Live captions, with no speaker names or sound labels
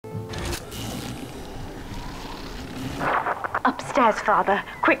Upstairs, Father.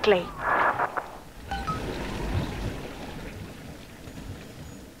 Quickly.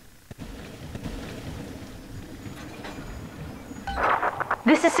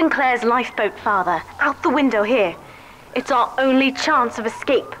 This is Sinclair's lifeboat, Father. Out the window here. It's our only chance of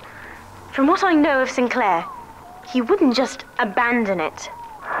escape. From what I know of Sinclair, he wouldn't just abandon it.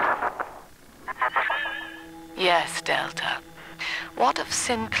 Yes, Delta. What of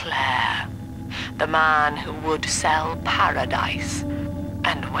Sinclair? The man who would sell paradise.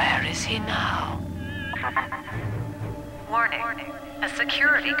 And where is he now? Warning. A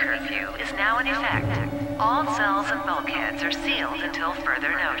security curfew is now in effect. All cells and bulkheads are sealed until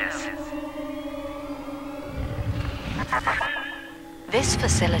further notice. This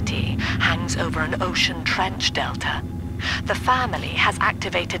facility hangs over an ocean trench, Delta. The family has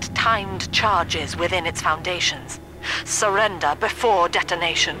activated timed charges within its foundations. Surrender before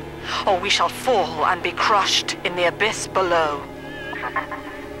detonation, or we shall fall and be crushed in the abyss below.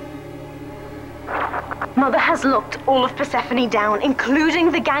 Mother has locked all of Persephone down,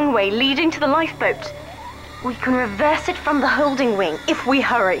 including the gangway leading to the lifeboat. We can reverse it from the holding wing if we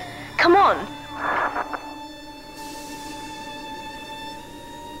hurry. Come on!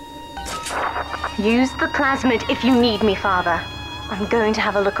 Use the plasmid if you need me, Father. I'm going to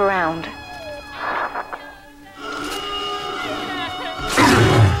have a look around.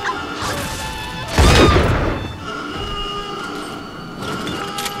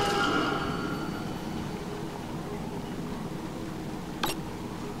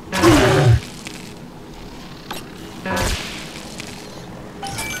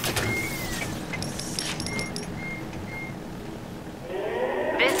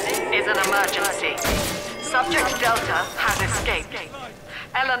 Subject Delta has escaped.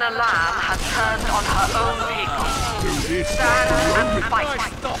 Eleanor Lamb has turned on her own people. Stand and fight,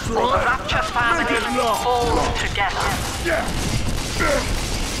 or the Rapture family falls together.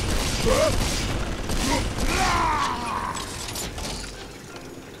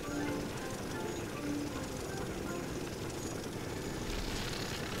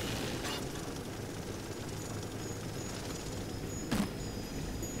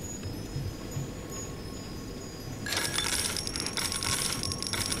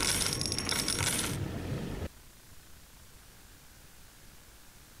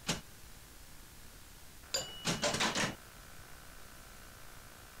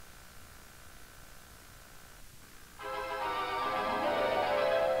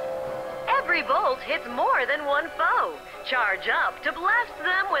 Every bolt hits more than one foe. Charge up to blast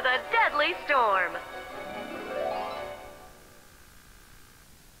them with a deadly storm.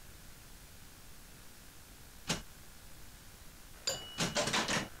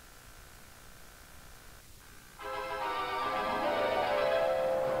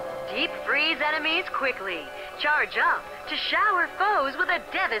 Deep freeze enemies quickly. Charge up to shower foes with a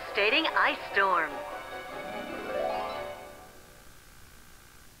devastating ice storm.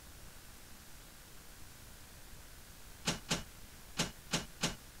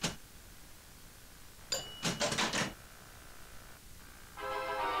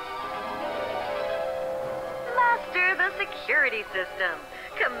 Security system.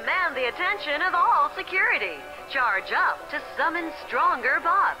 Command the attention of all security. Charge up to summon stronger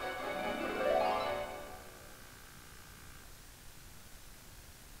bots.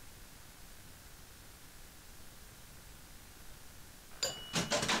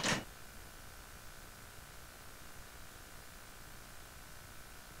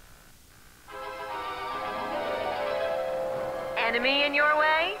 Enemy in your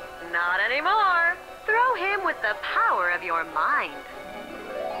way? Not anymore. Throw him with the power of your mind.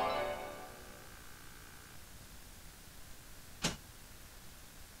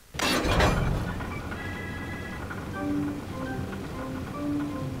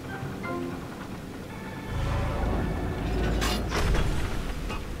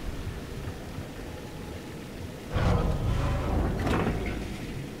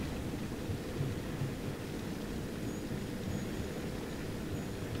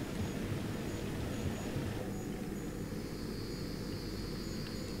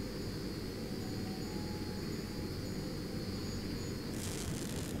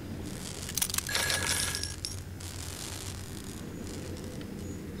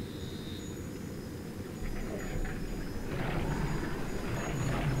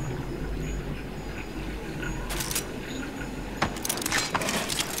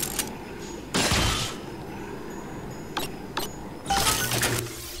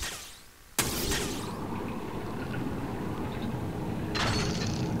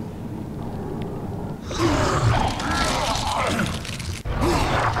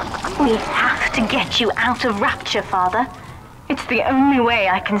 We have to get you out of Rapture, Father. It's the only way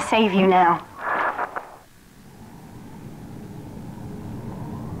I can save you now.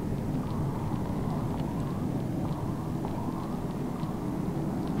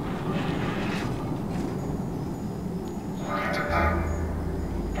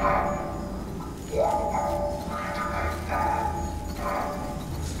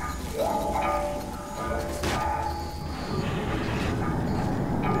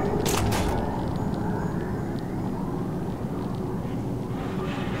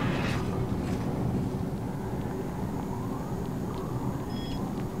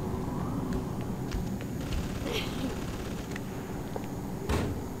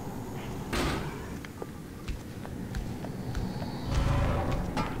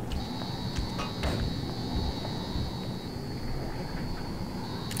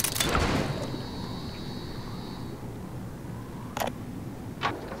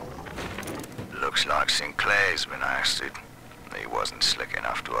 Looks like Sinclair's been ousted. He wasn't slick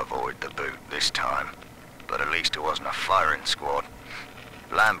enough to avoid the boot this time. But at least it wasn't a firing squad.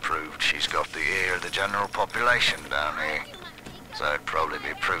 Lamb proved she's got the ear of the general population down here. So it'd probably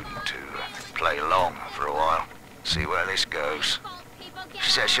be prudent to play along for a while. See where this goes.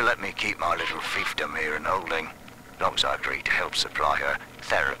 She says she'll let me keep my little fiefdom here in holding, as long as I agree to help supply her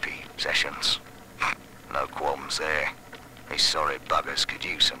therapy sessions. No qualms there. These sorry buggers could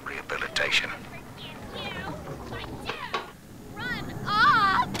use some rehabilitation. Run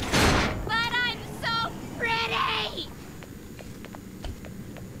off! But I'm so pretty!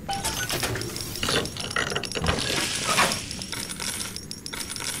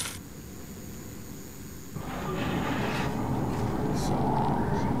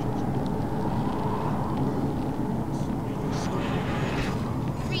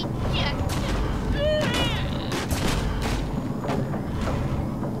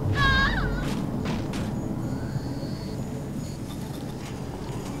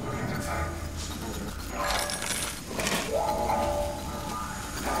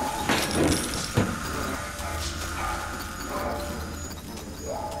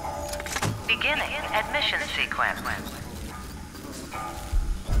 Beginning admission sequence.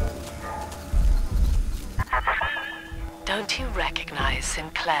 Don't you recognize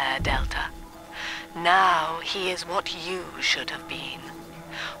Sinclair, Delta? Now he is what you should have been.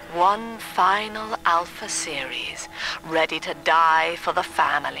 One final Alpha series, ready to die for the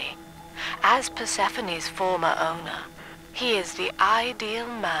family. As Persephone's former owner, he is the ideal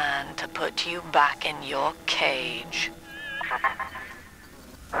man to put you back in your cage.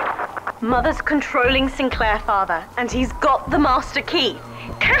 Mother's controlling Sinclair, Father, and he's got the master key.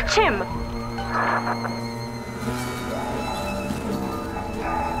 Catch him!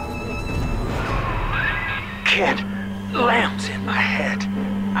 Kid, Lamb's in my head.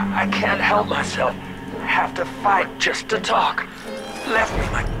 I can't help myself. I have to fight just to talk. Left me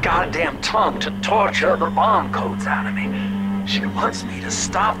my goddamn tongue to torture the bomb codes out of me. She wants me to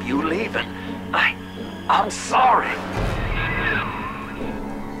stop you leaving. I'm sorry.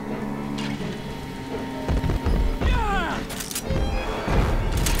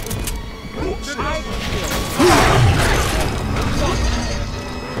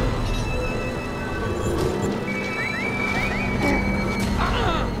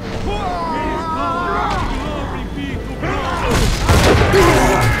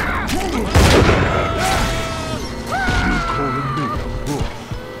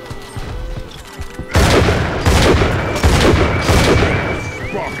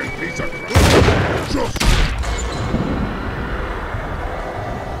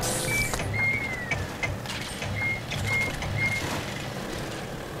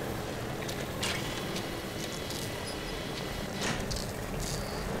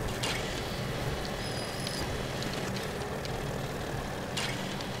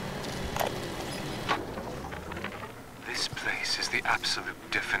 This place is the absolute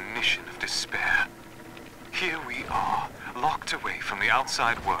definition of despair. Here we are, locked away from the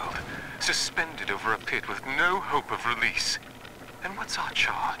outside world, suspended over a pit with no hope of release. And what's our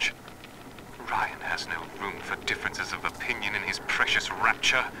charge? Ryan has no room for differences of opinion in his precious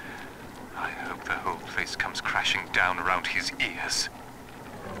rapture. I hope the whole place comes crashing down around his ears.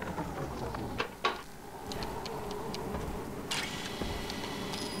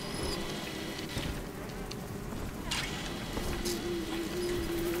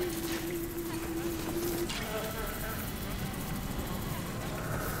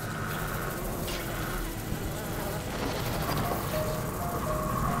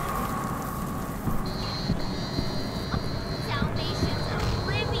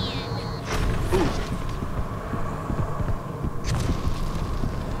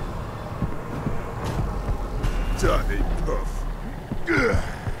 Dirty puff. Fight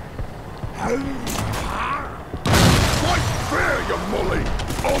fair, you mully!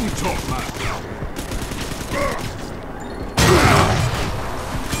 On top, man!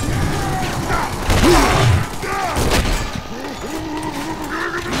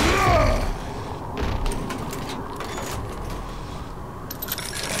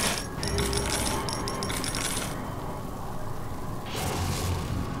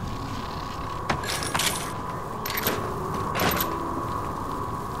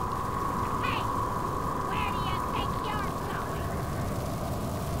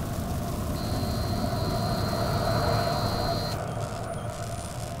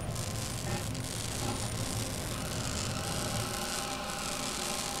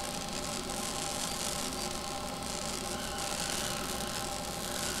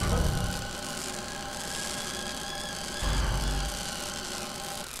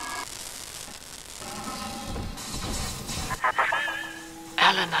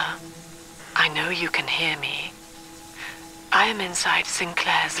 Eleanor, I know you can hear me. I am inside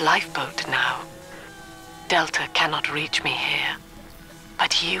Sinclair's lifeboat now. Delta cannot reach me here,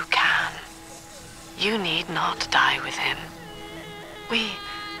 but you can. You need not die with him.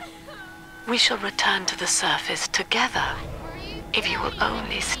 We shall return to the surface together, if you will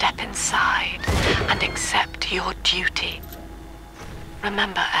only step inside and accept your duty.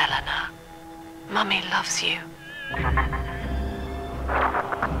 Remember, Eleanor, Mummy loves you.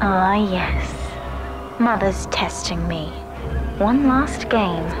 Ah, yes. Mother's testing me. One last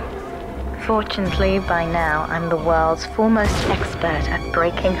game. Fortunately, by now, I'm the world's foremost expert at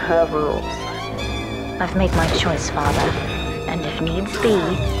breaking her rules. I've made my choice, Father, and if needs be,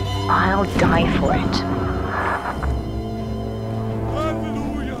 I'll die for it.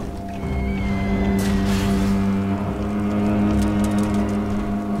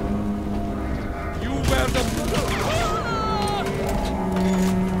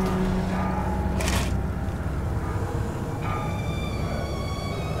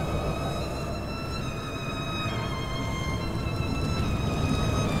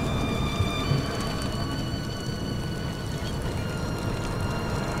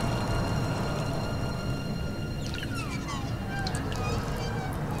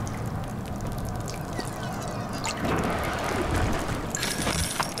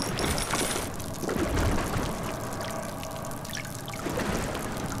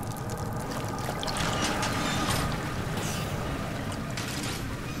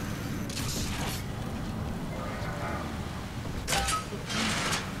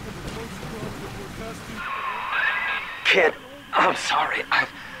 Kid, I'm sorry.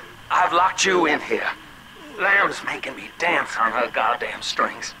 I've locked you in here. Lamb's making me dance on her goddamn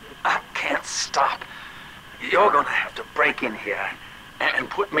strings. I can't stop. You're gonna have to break in here and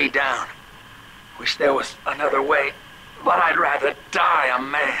put me down. Wish there was another way, but I'd rather die a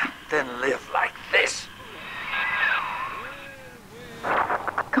man than live like this.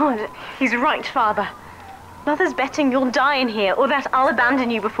 God, he's right, Father. Mother's betting you'll die in here, or that I'll abandon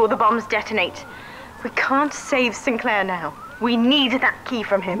you before the bombs detonate. We can't save Sinclair now. We need that key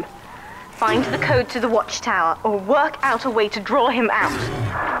from him. Find the code to the watchtower, or work out a way to draw him out.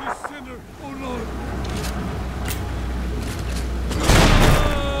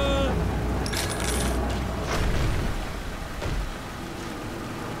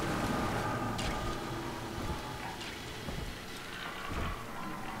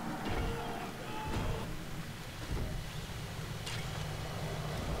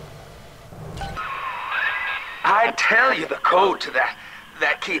 I'd tell you the code to that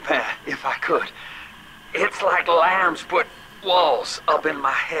keypad, if I could. It's like Lamb's put walls up in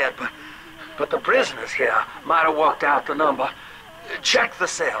my head, but the prisoners here might have worked out the number. Check the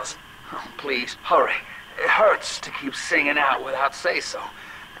cells. Oh, please, hurry. It hurts to keep singing out without say-so.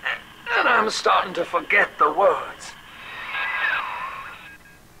 And I'm starting to forget the words.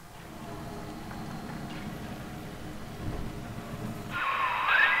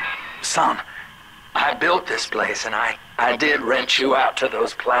 Son, I built this place, and I did rent you out to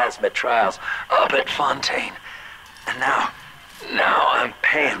those plasmid trials up at Fontaine. And now I'm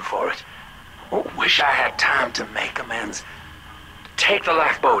paying for it. Wish I had time to make amends. Take the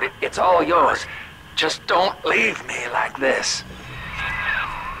lifeboat. It's all yours. Just don't leave me like this.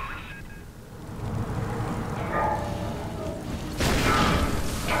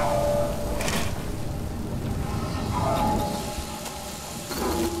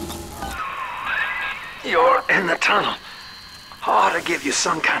 You're in the tunnel. Ought to give you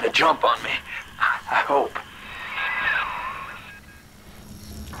some kind of jump on me. I hope.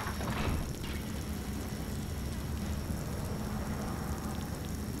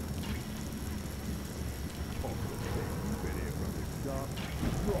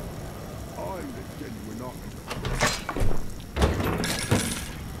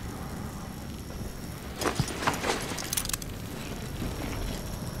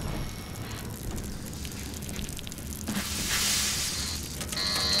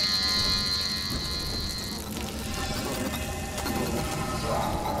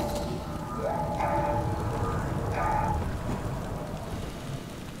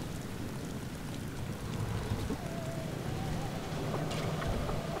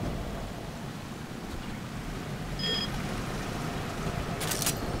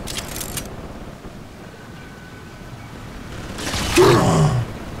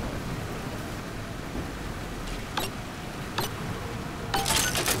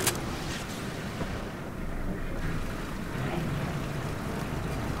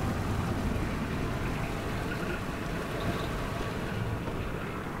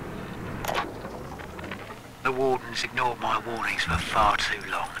 The Warden's ignored my warnings for far too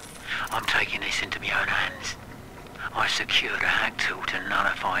long. I'm taking this into my own hands. I secured a hack tool to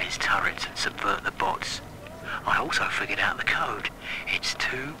nullify his turrets and subvert the bots. I also figured out the code. It's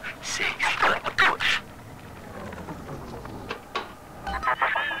 2-6...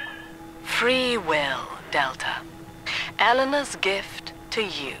 Free will, Delta. Eleanor's gift to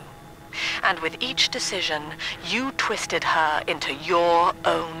you. And with each decision, you twisted her into your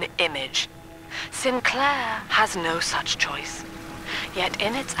own image. Sinclair has no such choice. Yet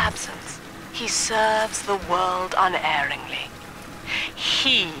in its absence, he serves the world unerringly.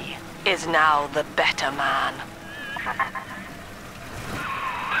 He is now the better man.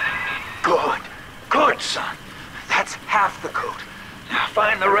 Good. Good, son. That's half the code. Now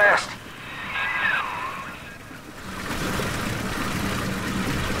find the rest.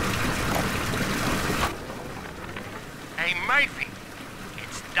 Hey, Murphy.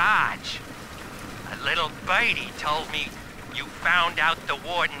 It's Dodge. A little birdie told me you found out the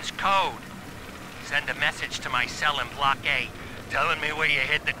Warden's code. Send a message to my cell in Block A, telling me where you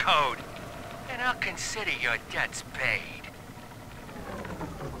hid the code. And I'll consider your debts paid.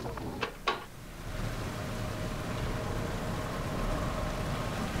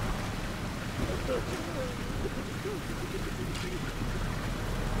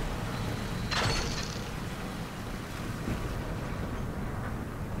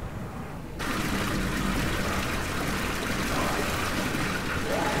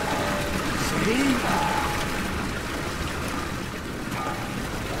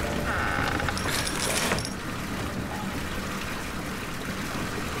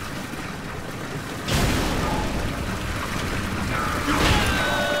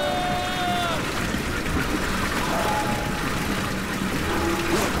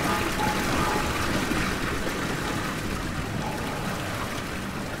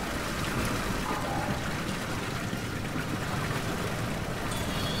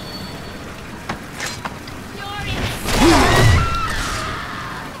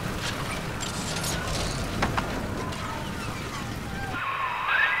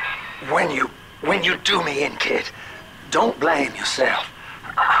 When you do me in, kid, don't blame yourself.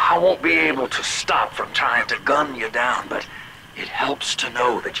 I won't be able to stop from trying to gun you down, but it helps to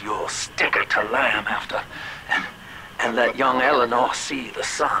know that you'll stick it to Lamb after, and let young Eleanor see the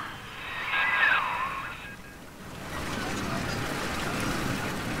sun.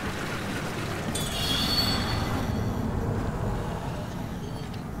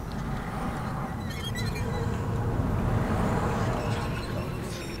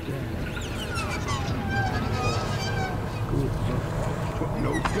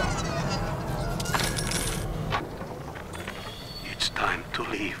 It's time to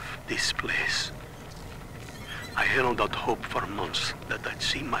leave this place. I held out hope for months that I'd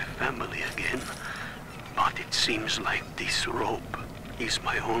see my family again, but it seems like this rope is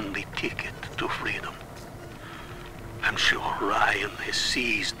my only ticket to freedom. I'm sure Ryan has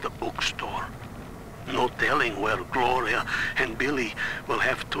seized the bookstore. No telling where Gloria and Billy will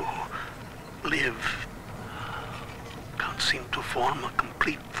have to live. Can't seem to form a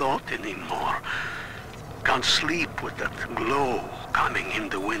complete thought anymore. Can't sleep with that glow coming in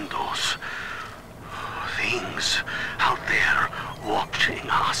the windows. Things out there watching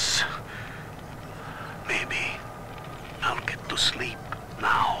us. Maybe I'll get to sleep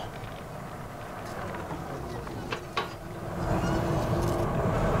now.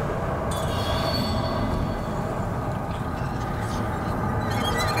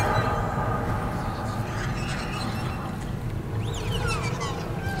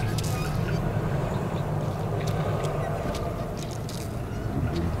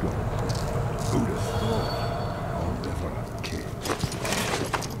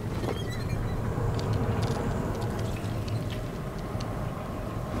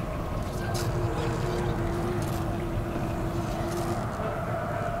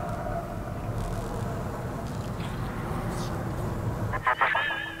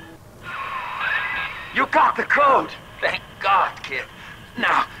 You got the code! Thank God, kid.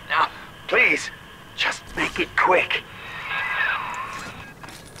 Now, please, just make it quick.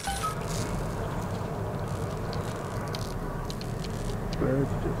 Birds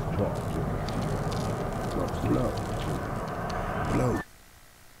just talk to me. What's love? Blow.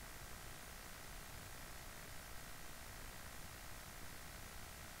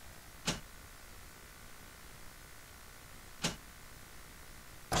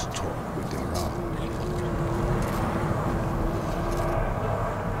 Talk with their eyes.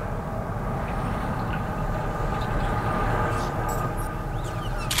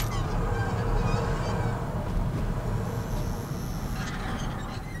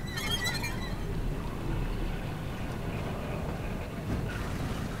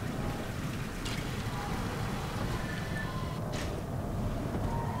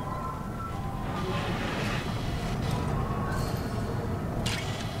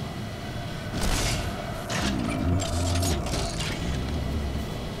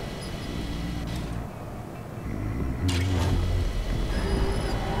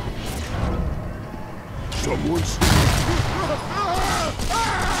 once.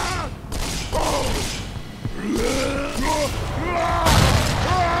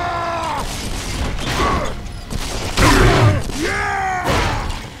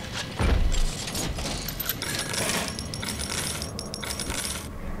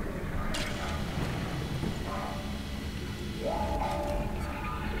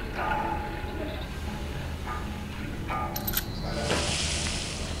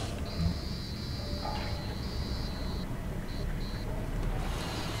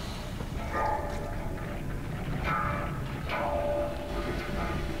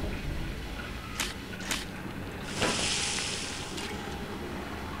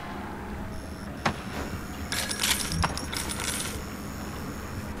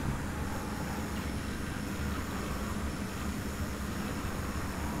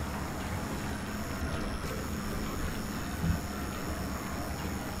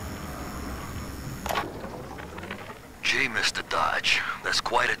 Gee, Mr. Dodge, that's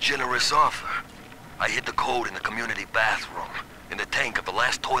quite a generous offer. I hid the code in the community bathroom, in the tank of the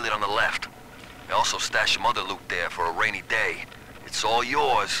last toilet on the left. I also stashed some other loot there for a rainy day. It's all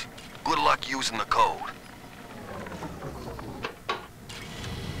yours. Good luck using the code.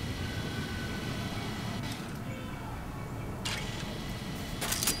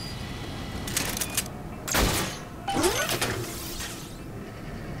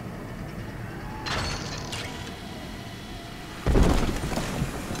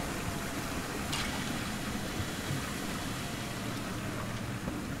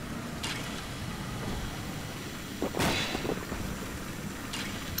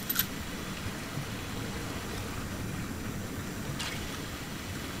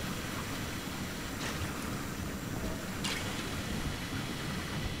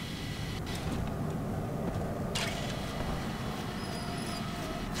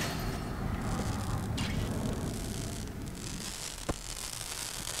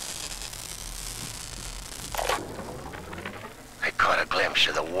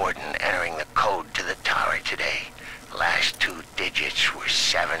 Of the warden entering the code to the tower today. Last 2 digits were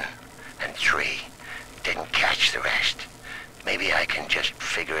 7 and 3. Didn't catch the rest. Maybe I can just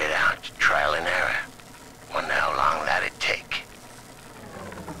figure it out, trial and error. Wonder how long that'd take.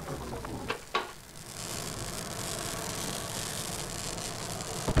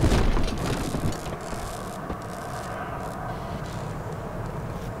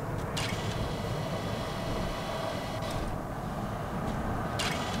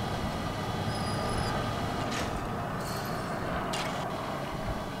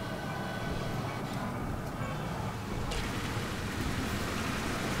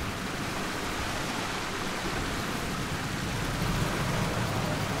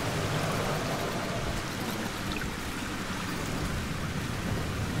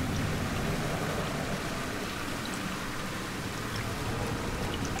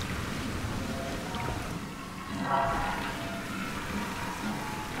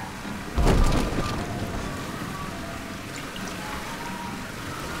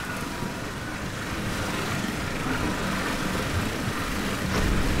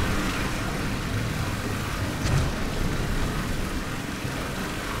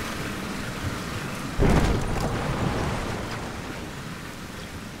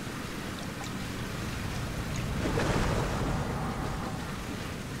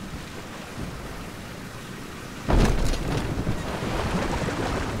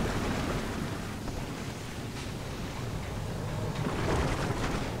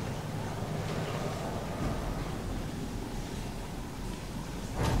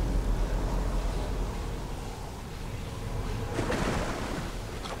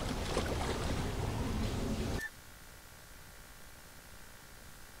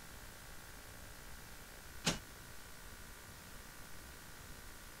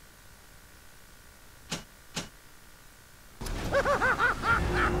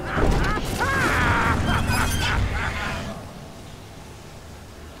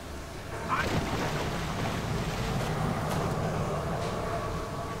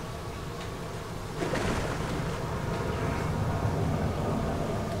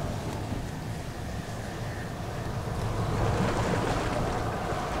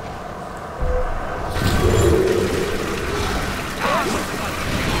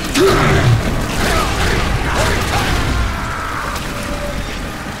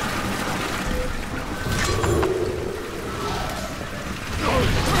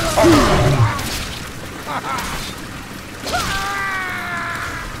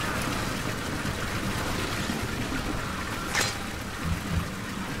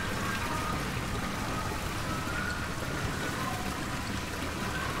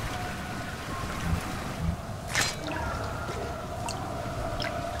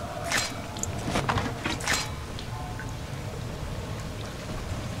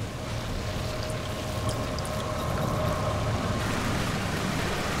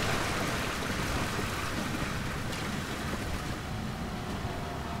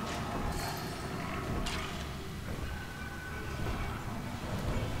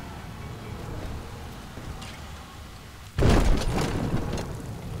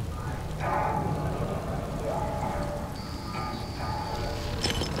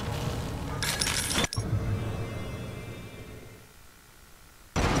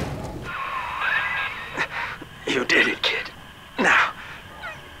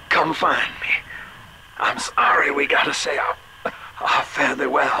 find me. I'm sorry we gotta say our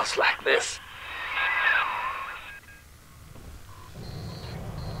farewells like this.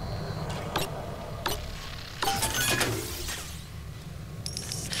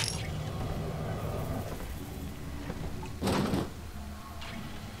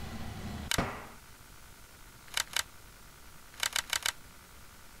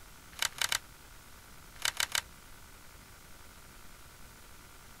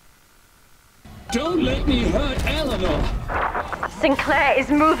 Don't let me hurt Eleanor! Sinclair is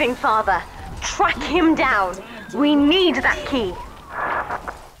moving, Father. Track him down. We need that key.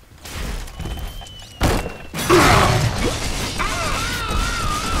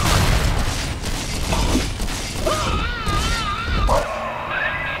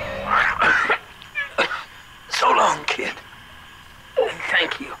 So long, kid.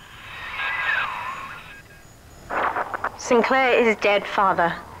 Thank you. Sinclair is dead,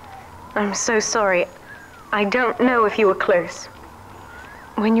 Father. I'm so sorry. I don't know if you were close.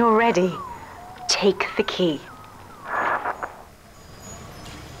 When you're ready, take the key.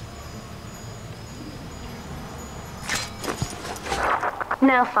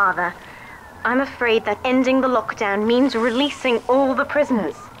 Now, Father, I'm afraid that ending the lockdown means releasing all the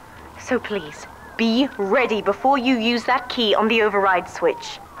prisoners. So please, be ready before you use that key on the override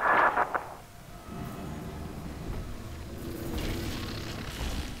switch.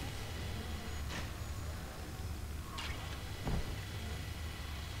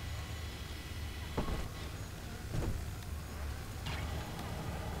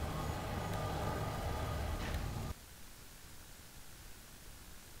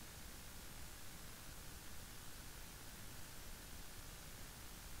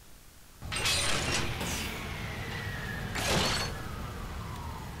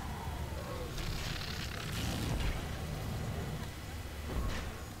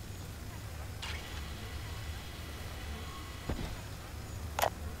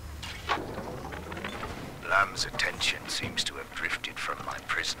 Lamb's attention seems to have drifted from my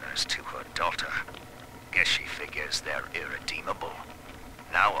prisoners to her daughter. Guess she figures they're irredeemable.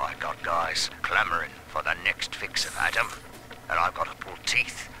 Now I got guys clamoring for the next fix of Adam, and I've got to pull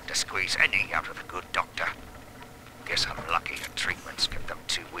teeth to squeeze any out of the good doctor. Guess I'm lucky the treatments kept them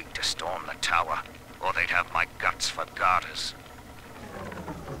too weak to storm the tower, or they'd have my guts for garters.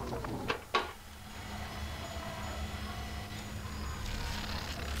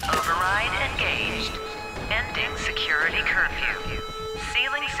 Override engaged. Ending security curfew.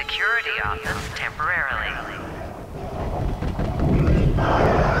 Sealing security office temporarily.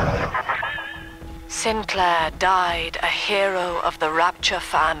 Sinclair died a hero of the Rapture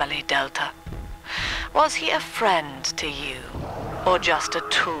family, Delta. Was he a friend to you, or just a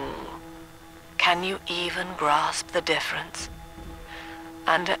tool? Can you even grasp the difference?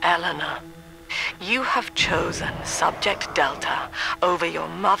 And Eleanor, you have chosen Subject Delta over your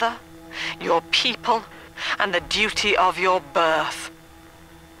mother, your people, and the duty of your birth.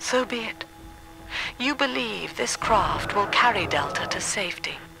 So be it. You believe this craft will carry Delta to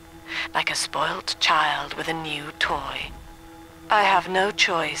safety, like a spoilt child with a new toy. I have no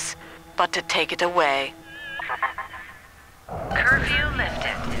choice but to take it away. Curfew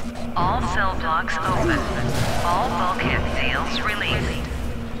lifted. All cell blocks open. All bulkhead seals released.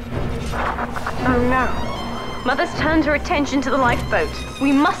 Oh no. Mother's turned her attention to the lifeboat.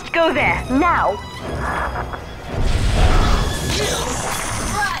 We must go there, now!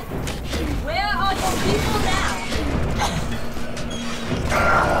 Run! Where are your people now?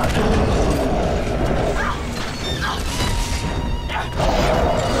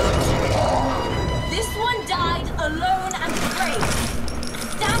 This one died alone and brave.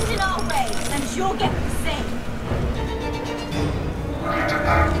 Stand in our way, and you'll get the same.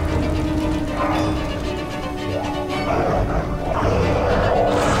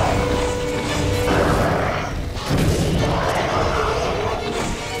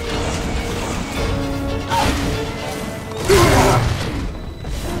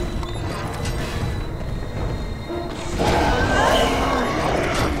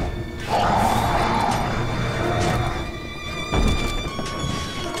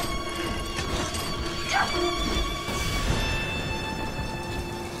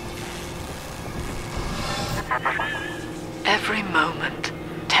 Every moment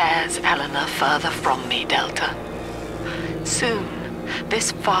tears Eleanor further from me, Delta. Soon,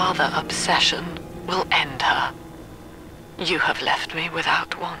 this father obsession will end her. You have left me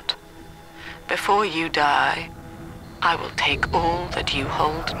without want. Before you die, I will take all that you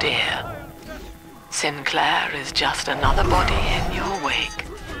hold dear. Sinclair is just another body in your wake.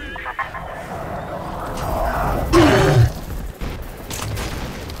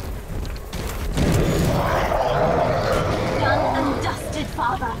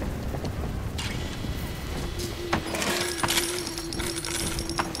 Father.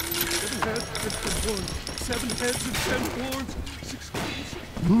 7 heads and 10 horns. 7 heads and 10 horns. 6 horns.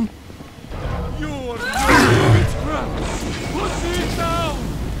 You're no witchcraft! Put me down!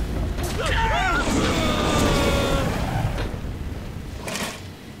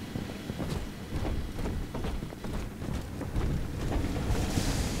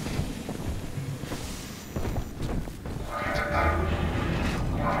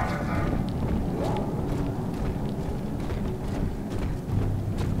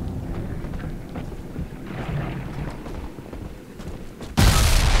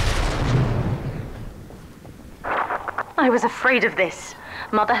 I was afraid of this.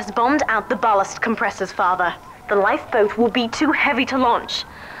 Mother has bombed out the ballast compressors, Father. The lifeboat will be too heavy to launch.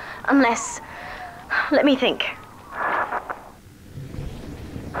 Unless... let me think.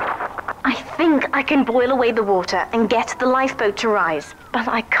 I think I can boil away the water and get the lifeboat to rise, but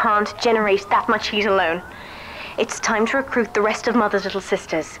I can't generate that much heat alone. It's time to recruit the rest of Mother's little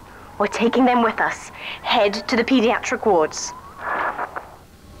sisters. We're taking them with us. Head to the pediatric wards.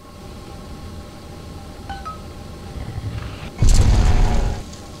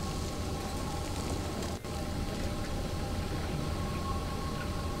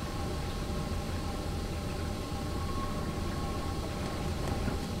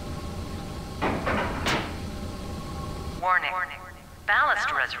 Warning.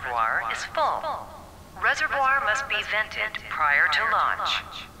 Ballast reservoir is full. Reservoir must be vented prior to launch.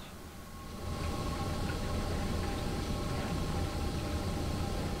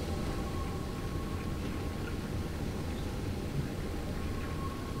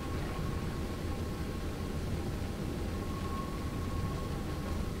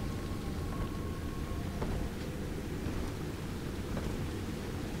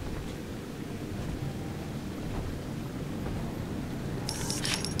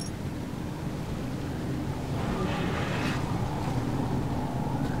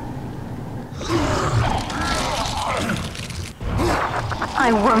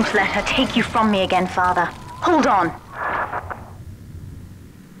 I won't let her take you from me again, Father. Hold on.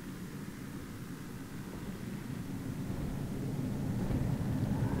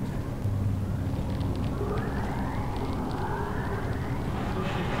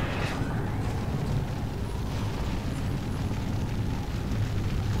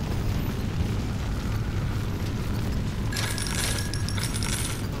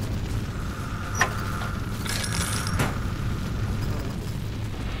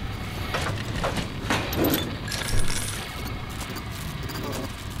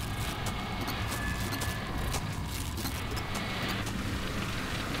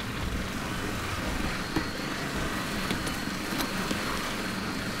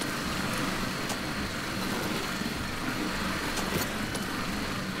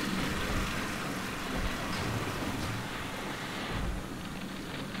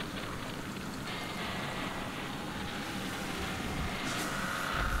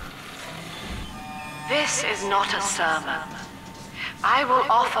 This is not a sermon. I will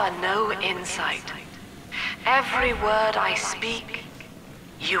offer no insight. Every word I speak,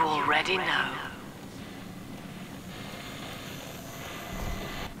 you already know.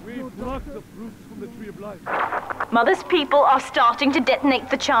 We've plucked the fruits from the tree of life. Mother's people are starting to detonate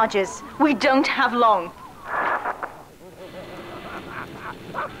the charges. We don't have long.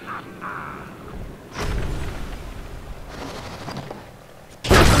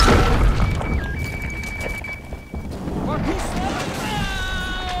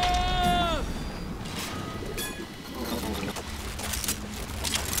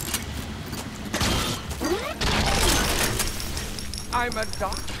 I'm a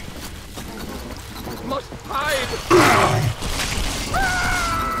dog. Must hide.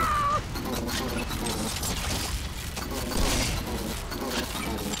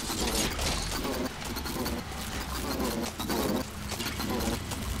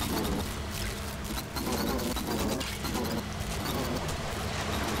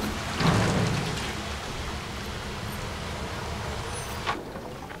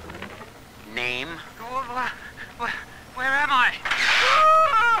 Name? Where am I?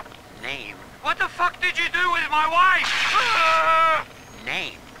 Name? What the fuck did you do with my wife?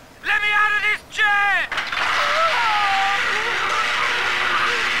 Name? Let me out of this chair!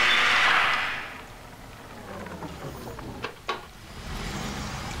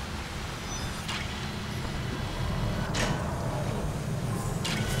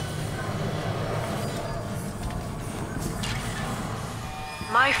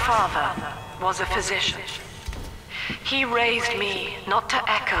 My father was a physician. He raised me not to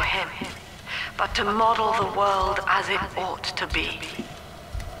echo him, but to model the world as it ought to be.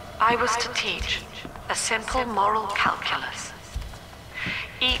 I was to teach a simple moral calculus.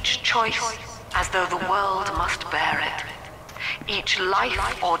 Each choice as though the world must bear it. Each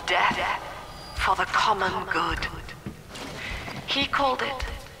life or death for the common good. He called it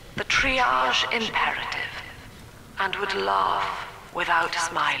the triage imperative, and would laugh without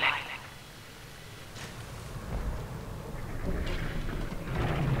smiling.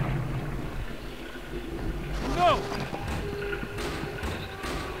 No!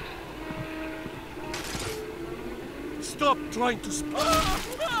 Stop trying to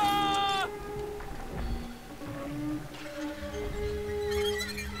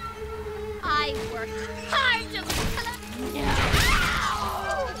I worked hard to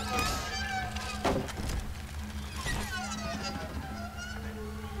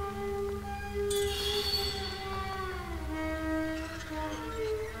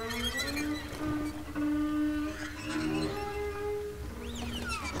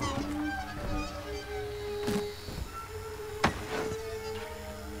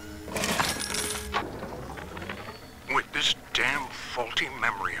With this damn faulty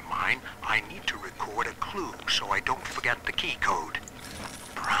memory of mine, I need to record a clue so I don't forget the key code.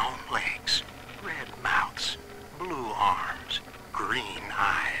 Brown legs, red mouths, blue arms, green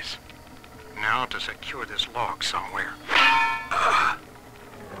eyes. Now to secure this log somewhere.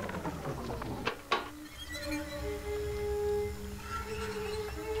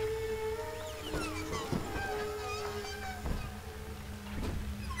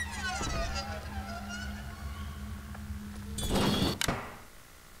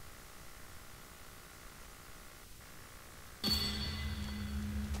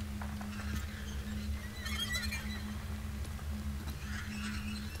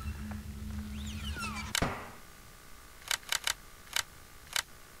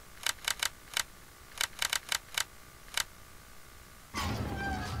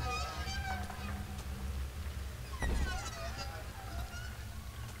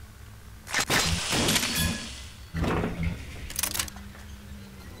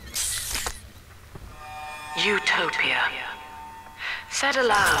 Utopia. Said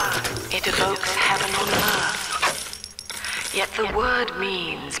aloud, it evokes heaven on earth. Yet the word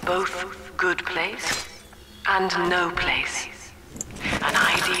means both good place and no place. An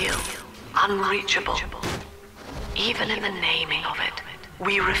ideal, unreachable. Even in the naming of it,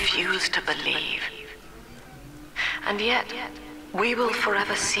 we refuse to believe. And yet, we will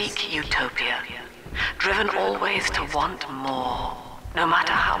forever seek utopia, driven always to want more, no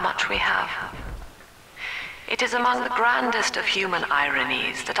matter how much we have. It is among the grandest of human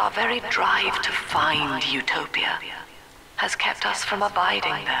ironies that our very drive to find utopia has kept us from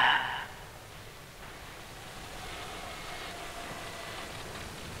abiding there.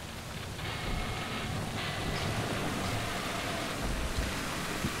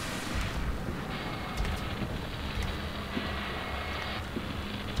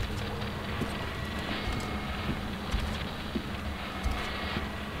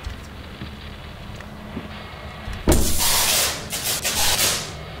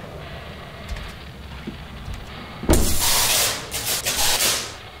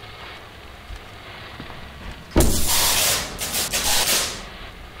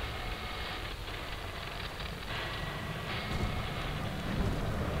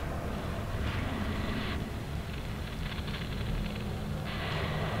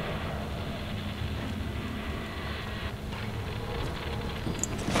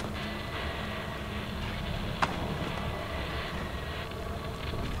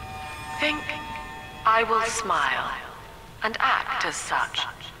 Think I will smile and act as such.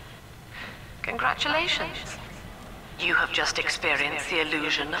 Congratulations. You have just experienced the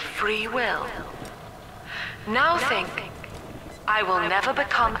illusion of free will. Now think I will never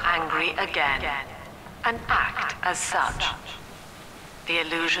become angry again and act as such. The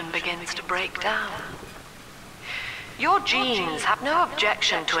illusion begins to break down. Your genes have no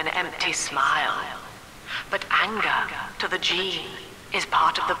objection to an empty smile, but anger to the gene is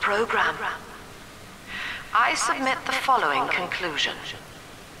part of the program. I submit the following conclusion.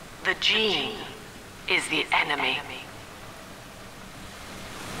 The gene is the enemy.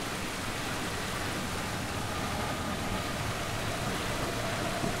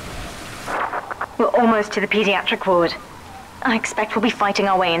 We're almost to the pediatric ward. I expect we'll be fighting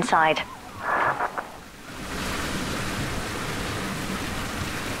our way inside.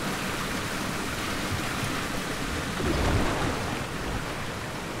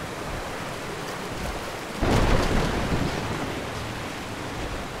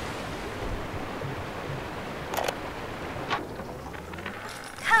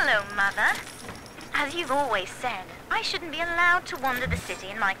 Hello, Mother. As you've always said, I I shouldn't be allowed to wander the city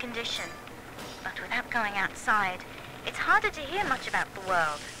in my condition. But without going outside, it's harder to hear much about the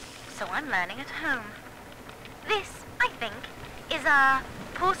world. So I'm learning at home. This, I think, is a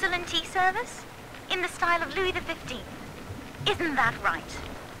porcelain tea service in the style of Louis XV. Isn't that right?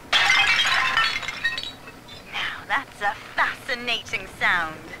 Now that's a fascinating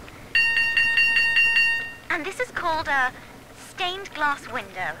sound. And this is called a stained glass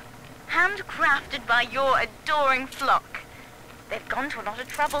window, handcrafted by your adoring flock. They've gone to a lot of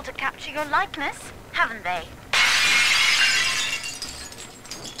trouble to capture your likeness, haven't they?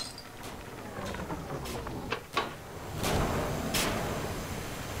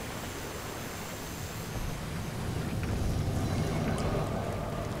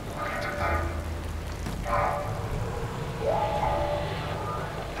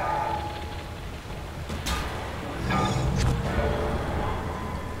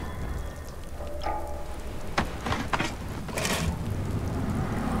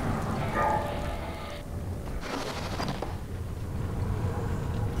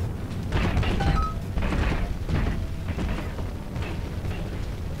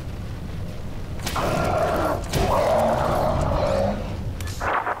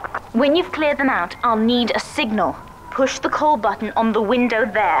 When you've cleared them out, I'll need a signal. Push the call button on the window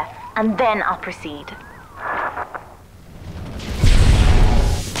there, and then I'll proceed.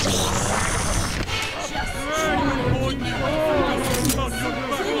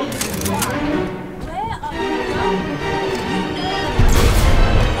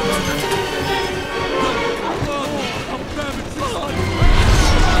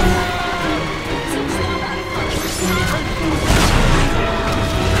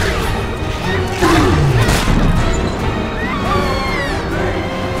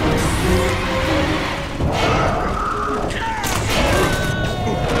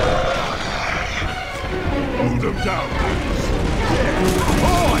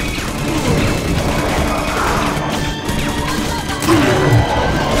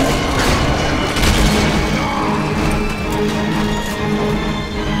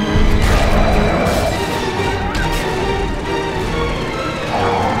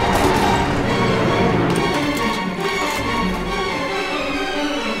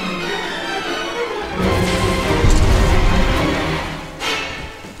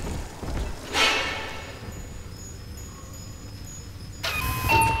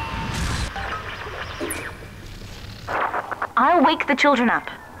 I'll wake the children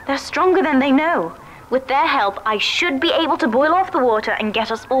up. They're stronger than they know. With their help, I should be able to boil off the water and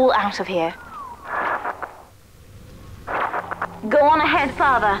get us all out of here. Go on ahead,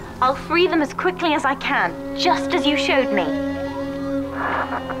 Father. I'll free them as quickly as I can, just as you showed me.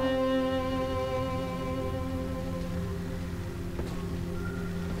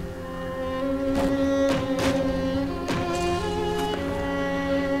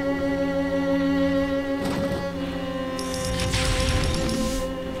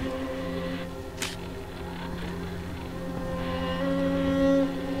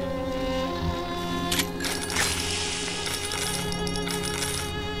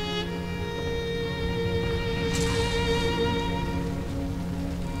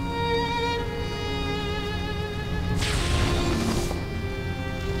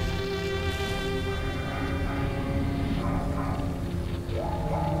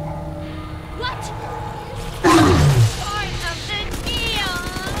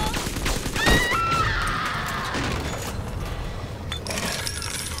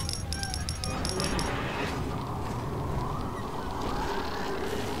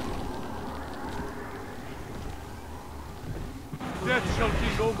 Death shall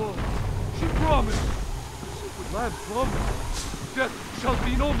be no more. She promised. Secret lab promised. Death shall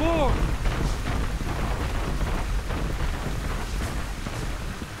be no more.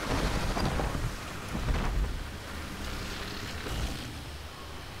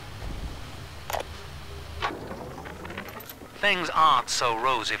 Things aren't so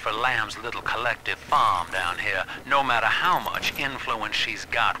rosy for Lamb's little collective farm down here, no matter how much influence she's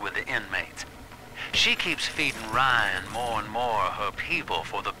got with the inmates. She keeps feeding Ryan more and more of her people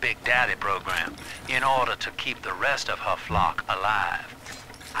for the Big Daddy program in order to keep the rest of her flock alive.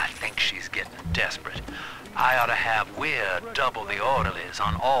 I think she's getting desperate. I ought to have Weir double the orderlies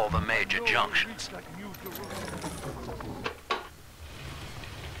on all the major junctions.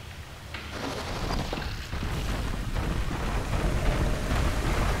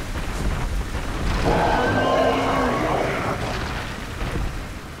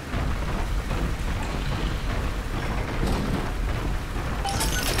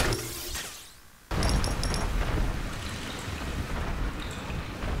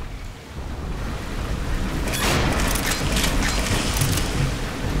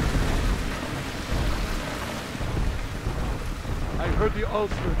 the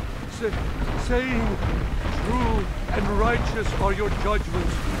altar, saying, "True and righteous are your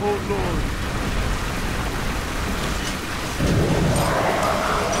judgments, O Lord."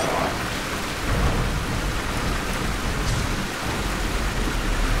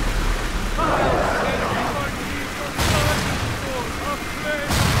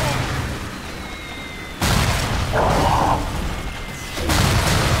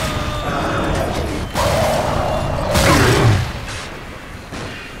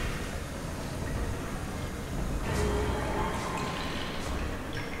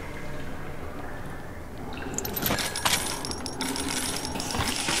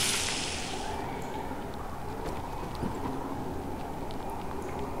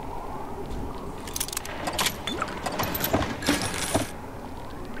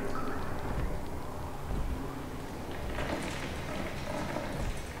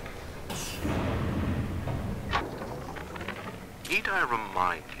 Need I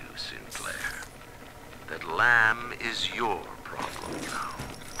remind you, Sinclair, that Lamb is your problem now.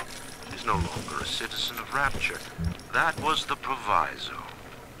 She's no longer a citizen of Rapture. That was the proviso.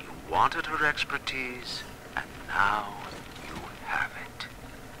 You wanted her expertise, and now you have it.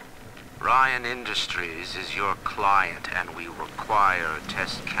 Ryan Industries is your client, and we require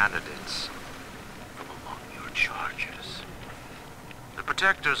test candidates from among your charges. The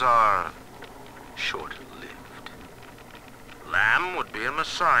protectors are short-lived. Lamb would be a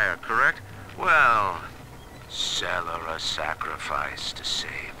messiah, correct? Well, sell her a sacrifice to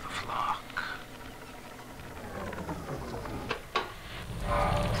save the flock.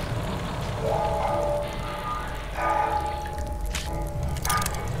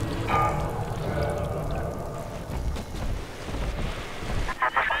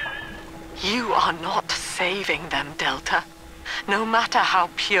 You are not saving them, Delta. No matter how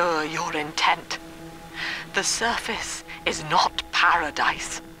pure your intent. The surface is not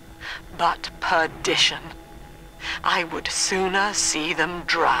paradise, but perdition. I would sooner see them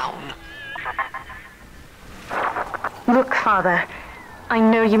drown. Look, Father, I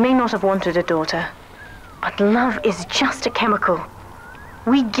know you may not have wanted a daughter, but love is just a chemical.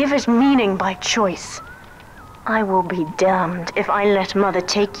 We give it meaning by choice. I will be damned if I let Mother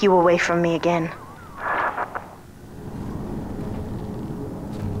take you away from me again.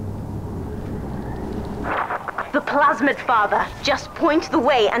 The plasmid, Father. Just point the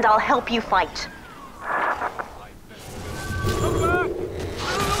way and I'll help you fight.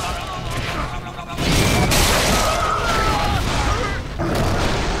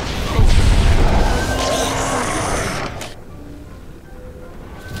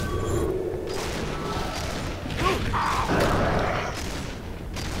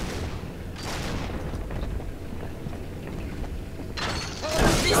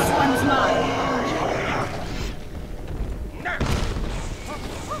 This one's mine.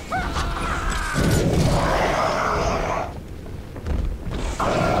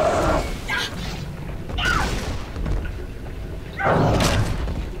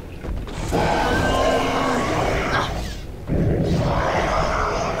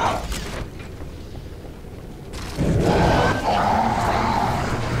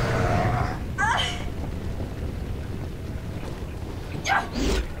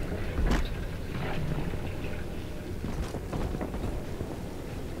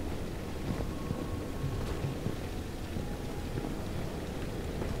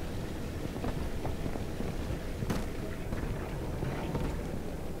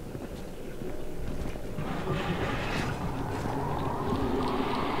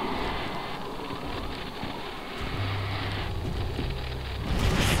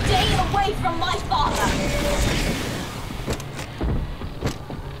 Away from my father!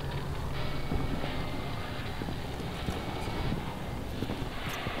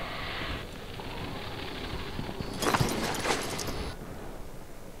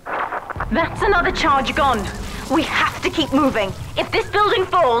 That's another charge gone. We have to keep moving. If this building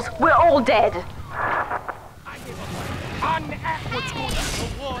falls, we're all dead. What's going on? The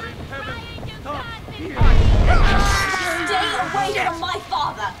war in heaven? Stop here. Stay away from my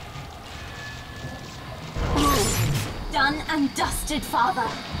father! Done and dusted, Father.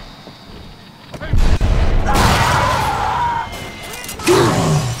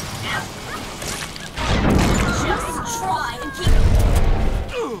 Just try and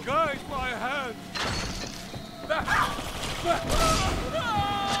keep... Guide my hand.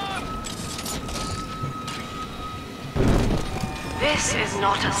 This is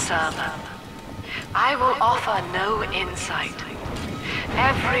not a sermon. I will offer no insight.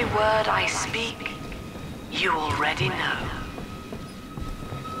 Every word I speak, you already know.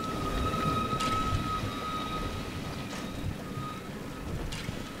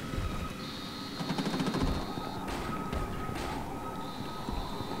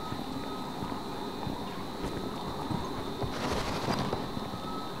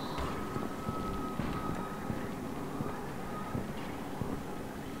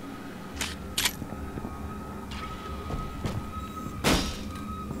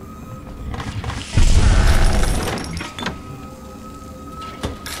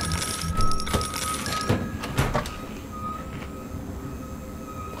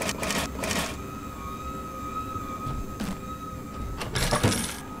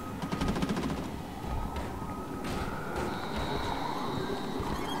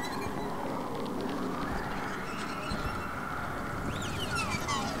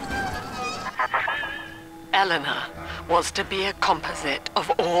 Eleanor was to be a composite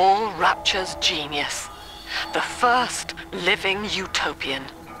of all Rapture's genius. The first living utopian,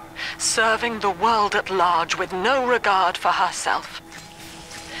 serving the world at large with no regard for herself.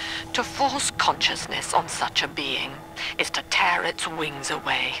 To force consciousness on such a being is to tear its wings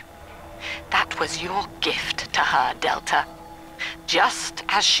away. That was your gift to her, Delta. Just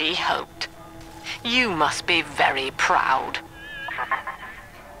as she hoped. You must be very proud.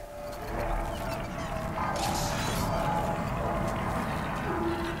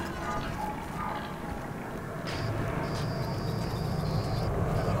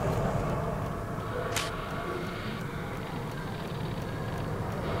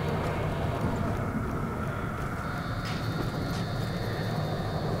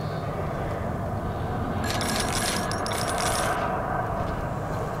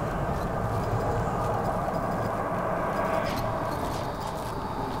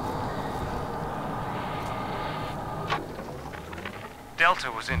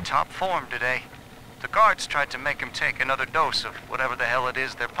 Delta was in top form today. The guards tried to make him take another dose of whatever the hell it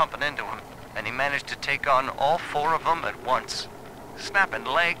is they're pumping into him, and he managed to take on all 4 of them at once. Snapping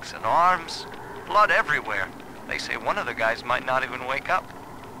legs and arms, blood everywhere. They say one of the guys might not even wake up.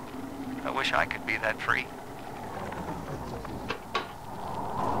 I wish I could be that free.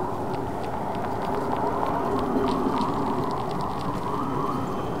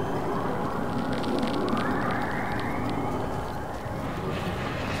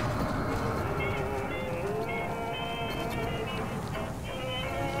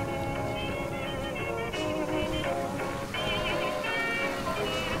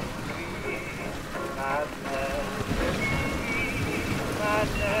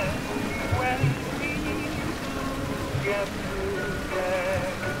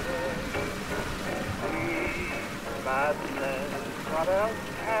 What else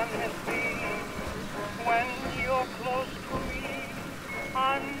can it be when you're close to me?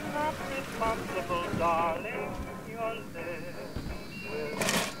 I'm not responsible, darling. Your lips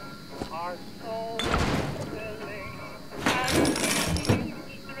are so thrilling, and each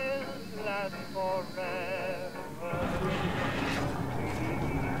thrill lasts forever.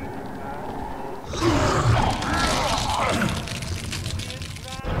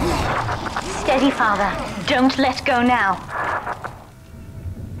 Steady, Father. Don't let go now.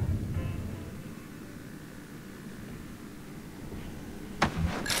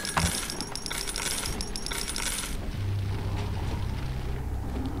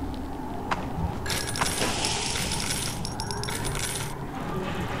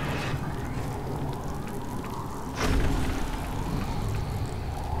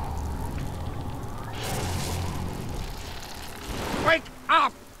 Wake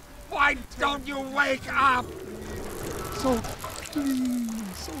up! Why don't you wake up? So clean,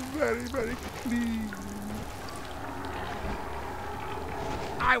 so very, very clean.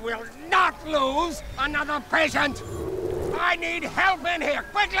 I will not lose another patient. I need help in here,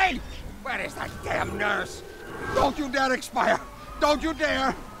 quickly! Where is that damn nurse? Don't you dare expire! Don't you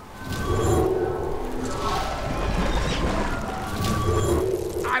dare!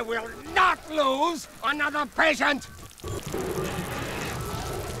 I will not lose another patient!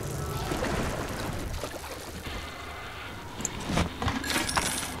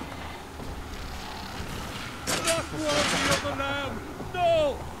 Not worthy of the Lamb!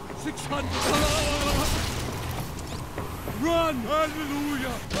 No! 600! Run!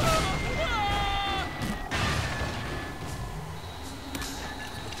 Hallelujah!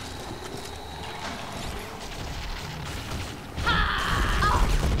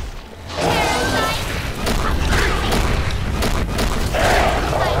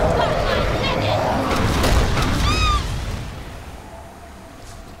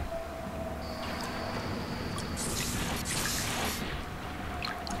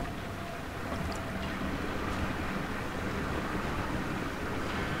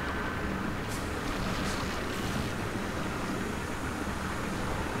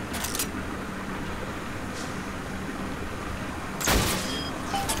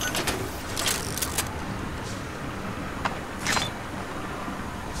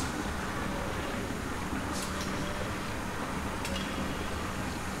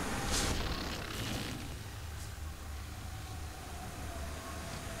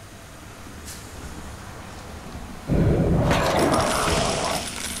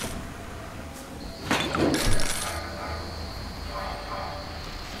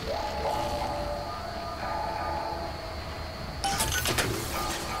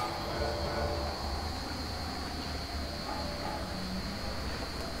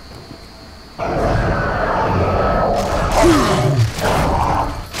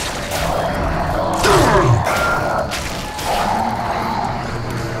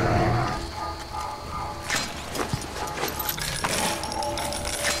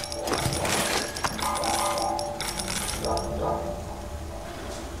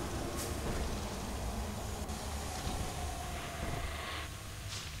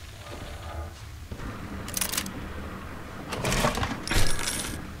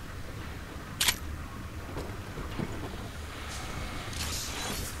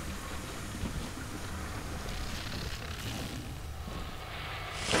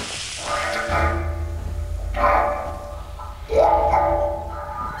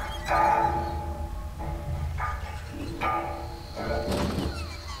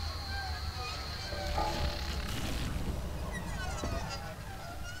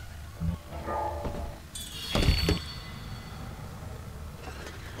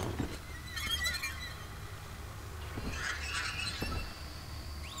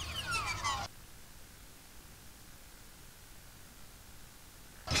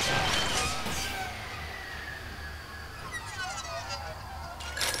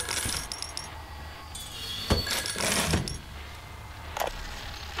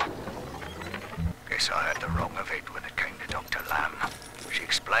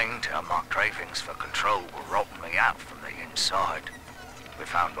 cravings for control were rotting me out from the inside. We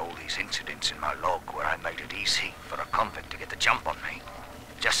found all these incidents in my log where I made it easy for a convict to get the jump on me,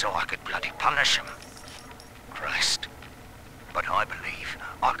 just so I could bloody punish him. Christ. But I believe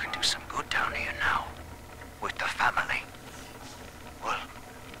I can do some good down here now, with the family. Well,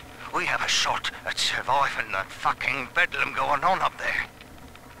 we have a shot at surviving that fucking bedlam going on up there.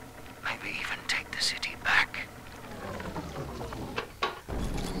 Maybe even take the city back.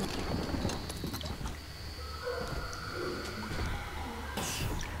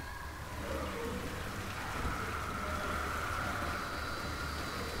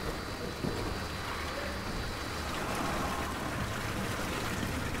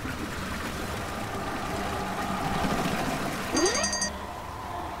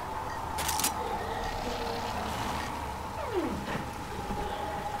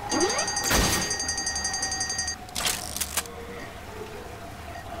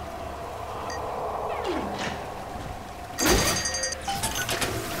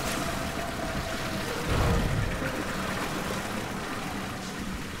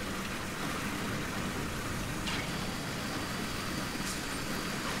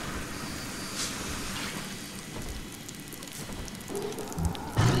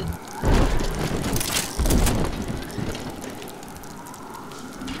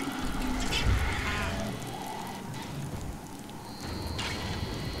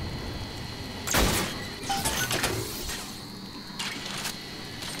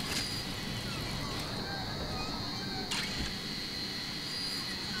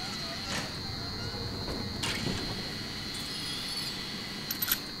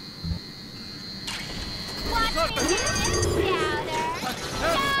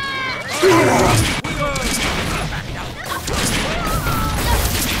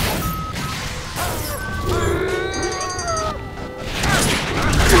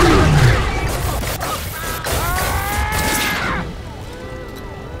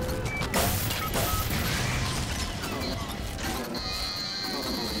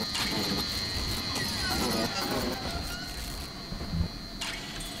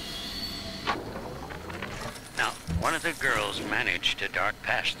 One of the girls managed to dart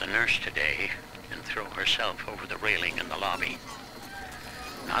past the nurse today and throw herself over the railing in the lobby.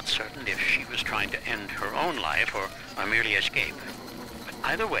 Not certain if she was trying to end her own life or merely escape. But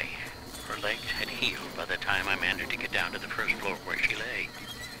either way, her legs had healed by the time I managed to get down to the first floor where she lay.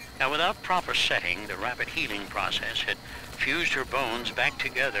 Now, without proper setting, the rapid healing process had fused her bones back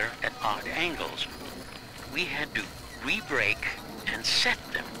together at odd angles. We had to re-break and set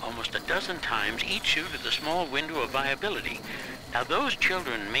them almost a dozen times, each due to the small window of viability. Now, those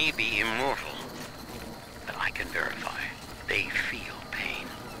children may be immortal, but I can verify they feel pain.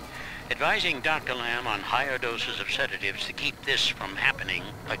 Advising Dr. Lamb on higher doses of sedatives to keep this from happening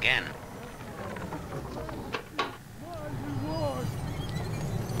again.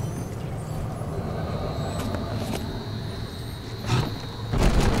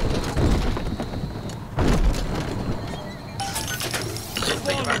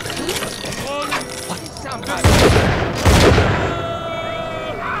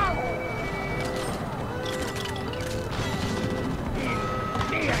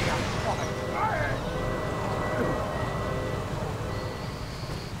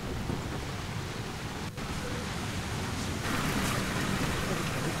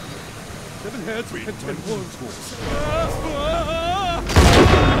 Seven heads and 10 horns.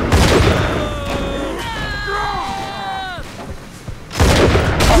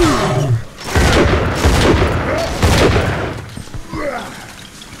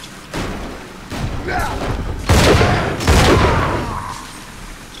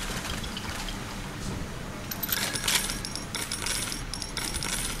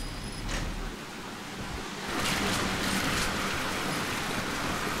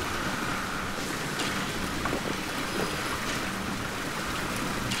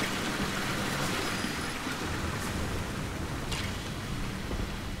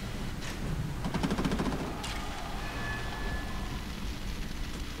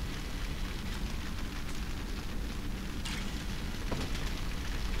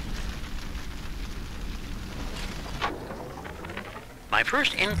 My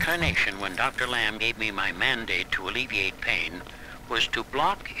first incarnation when Dr. Lamb gave me my mandate to alleviate pain was to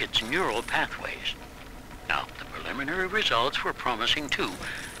block its neural pathways. Now, the preliminary results were promising too,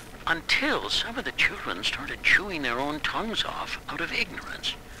 until some of the children started chewing their own tongues off out of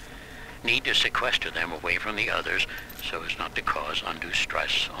ignorance. Need to sequester them away from the others so as not to cause undue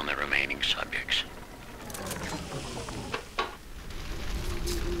stress on the remaining subjects.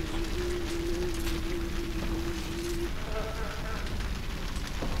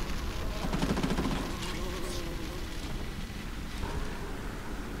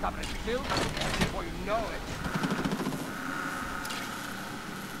 covered in filth before you know it.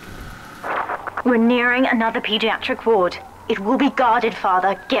 We're nearing another pediatric ward. It will be guarded,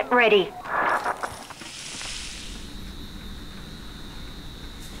 Father. Get ready.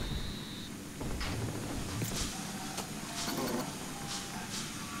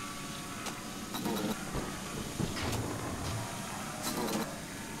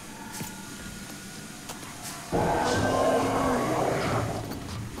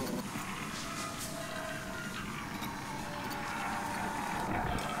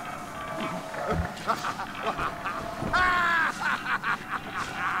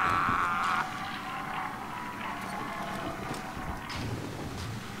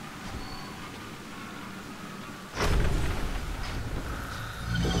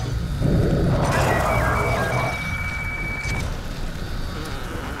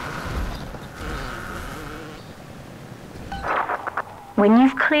 When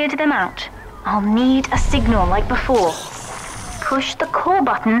you've cleared them out, I'll need a signal like before. Push the call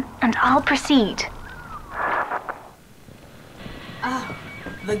button and I'll proceed. Ah,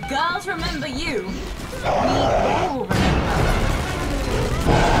 the girls remember you. We all remember.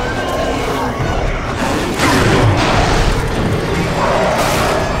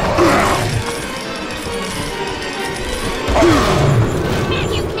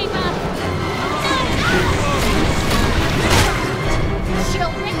 Man, you came up!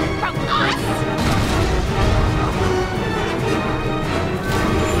 Children from us!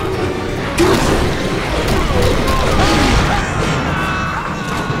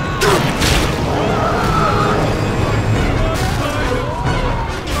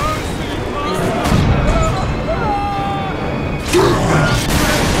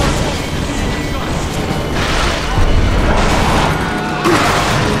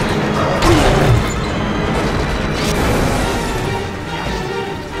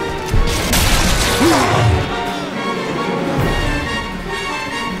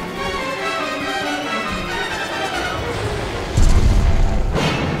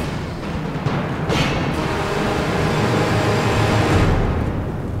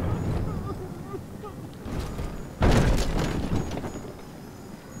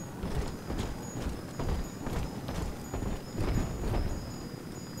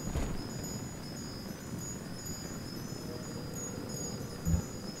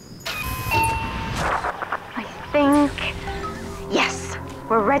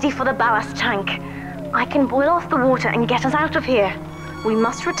 We're ready for the ballast tank. I can boil off the water and get us out of here. We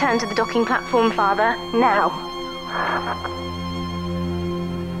must return to the docking platform, Father, now.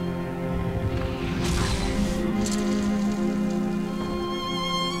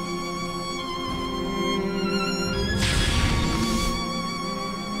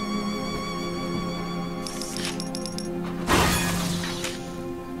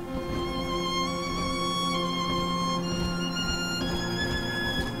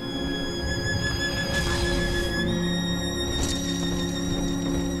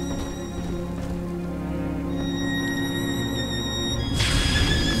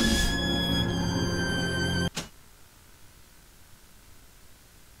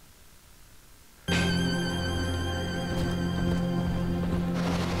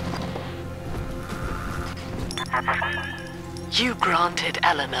 You granted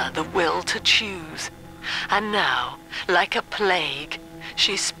Eleanor the will to choose, and now, like a plague,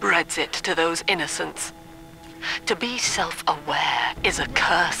 she spreads it to those innocents. To be self-aware is a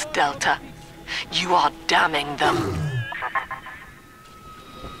curse, Delta. You are damning them.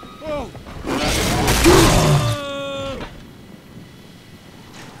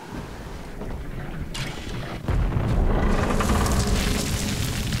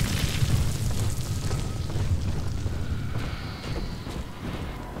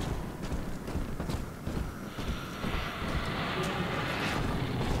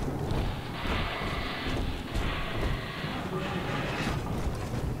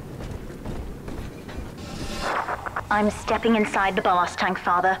 I'm stepping inside the ballast tank,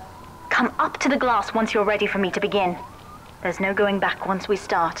 Father. Come up to the glass once you're ready for me to begin. There's no going back once we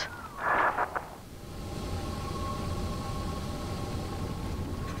start.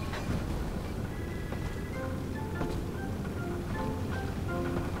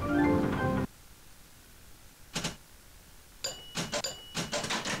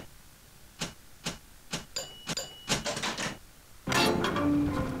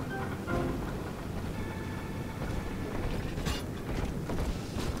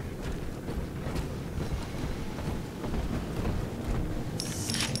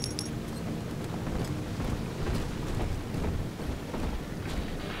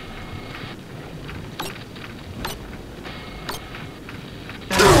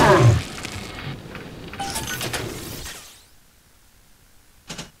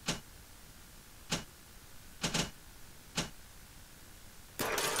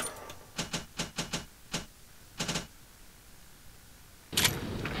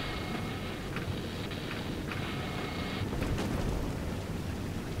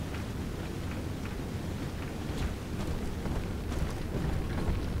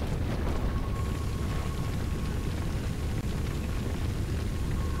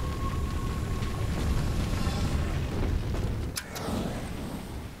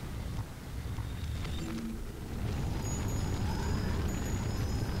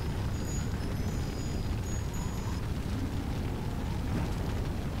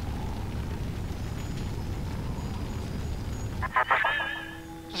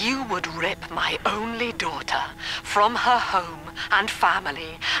 You would rip my only daughter from her home and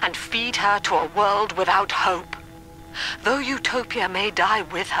family and feed her to a world without hope. Though Utopia may die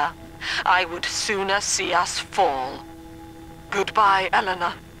with her, I would sooner see us fall. Goodbye,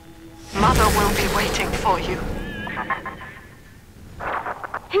 Eleanor. Mother will be waiting for you.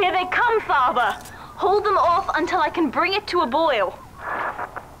 Here they come, Father! Hold them off until I can bring it to a boil.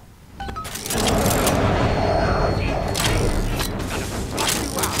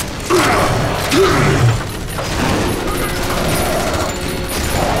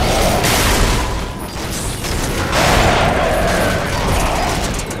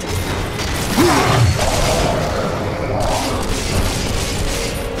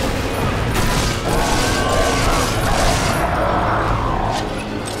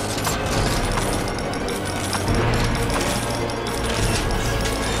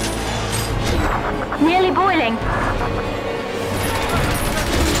 Nearly boiling.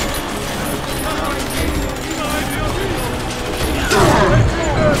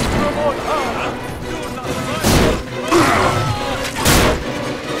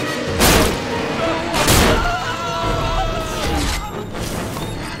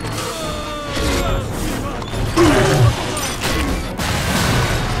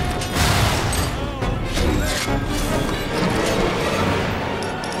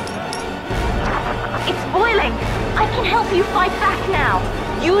 I can help you fight back now.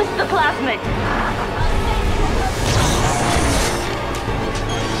 Use the plasmid.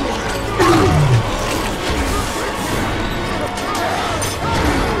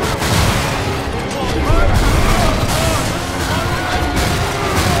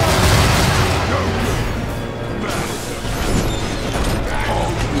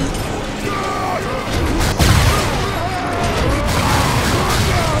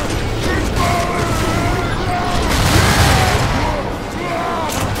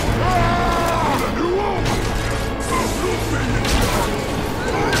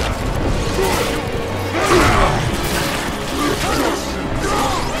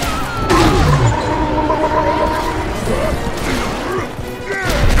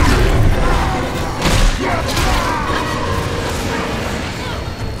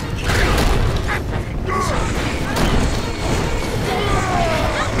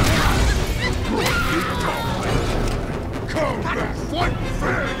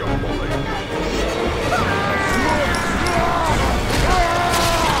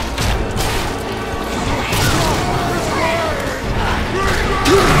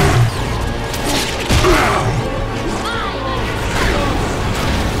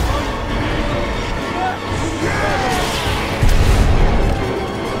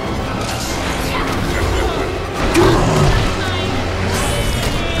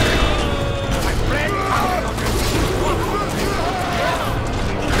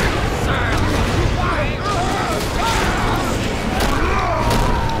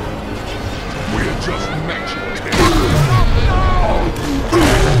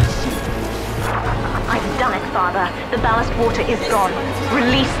 The ballast water is gone.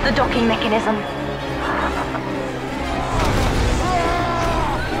 Release the docking mechanism.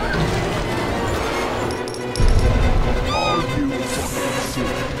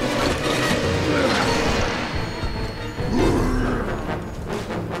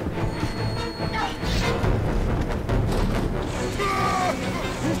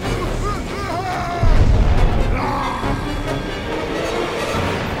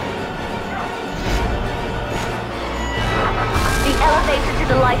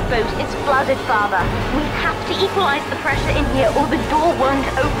 The lifeboat is flooded, Father. We have to equalize the pressure in here or the door won't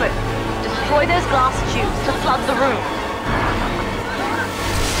open. Destroy those glass tubes to flood the room.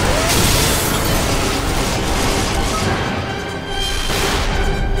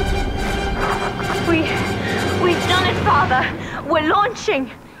 We've done it, Father. We're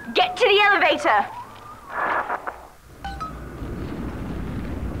launching. Get to the elevator.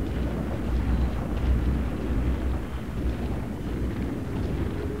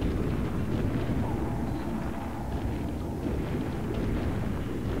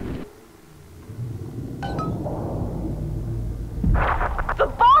 The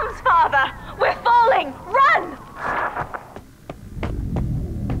bombs, Father! We're falling! Run!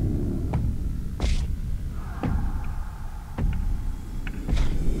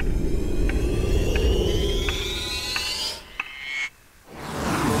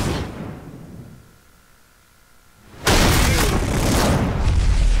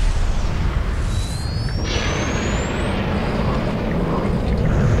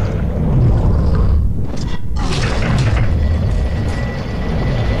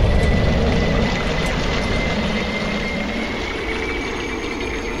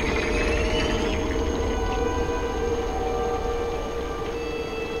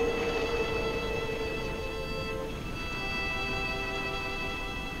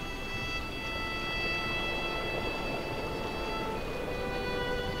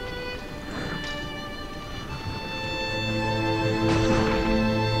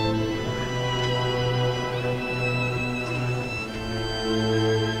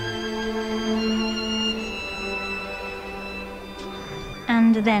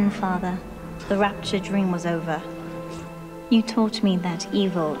 then, Father, the rapture dream was over. You taught me that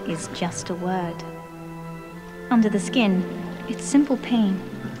evil is just a word. Under the skin, it's simple pain.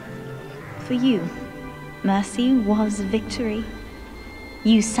 For you, mercy was victory.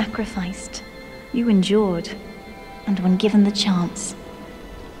 You sacrificed, you endured, and when given the chance,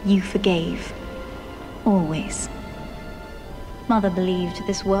 you forgave. Always. Mother believed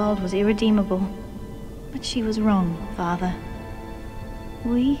this world was irredeemable, but she was wrong, Father.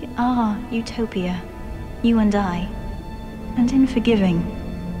 We are Utopia, you and I, and in forgiving,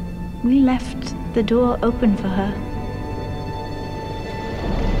 we left the door open for her.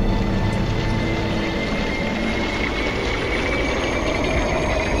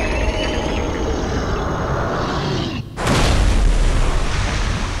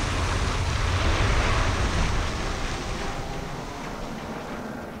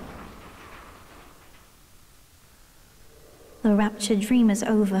 The rapture dream is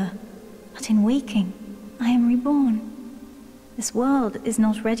over, but in waking, I am reborn. This world is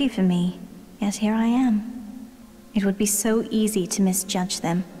not ready for me, yet here I am. It would be so easy to misjudge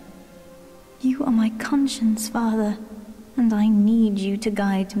them. You are my conscience, Father, and I need you to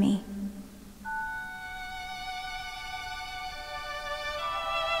guide me.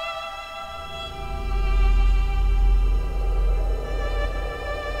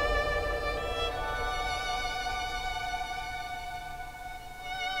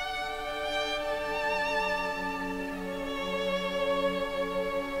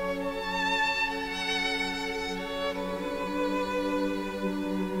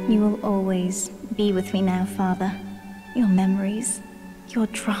 You will always be with me now, Father. Your memories, your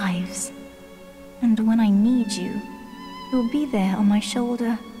drives. And when I need you, you'll be there on my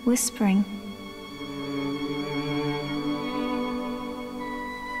shoulder, whispering.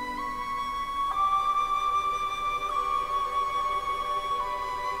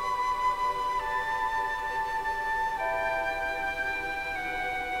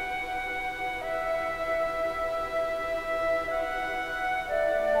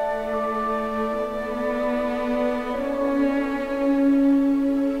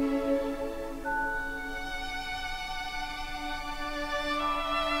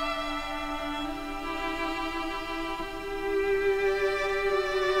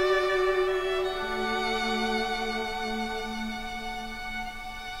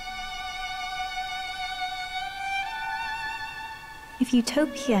 If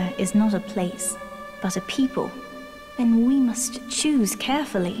Utopia is not a place, but a people, then we must choose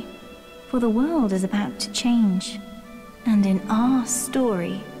carefully, for the world is about to change. And in our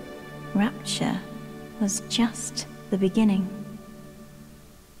story, rapture was just the beginning.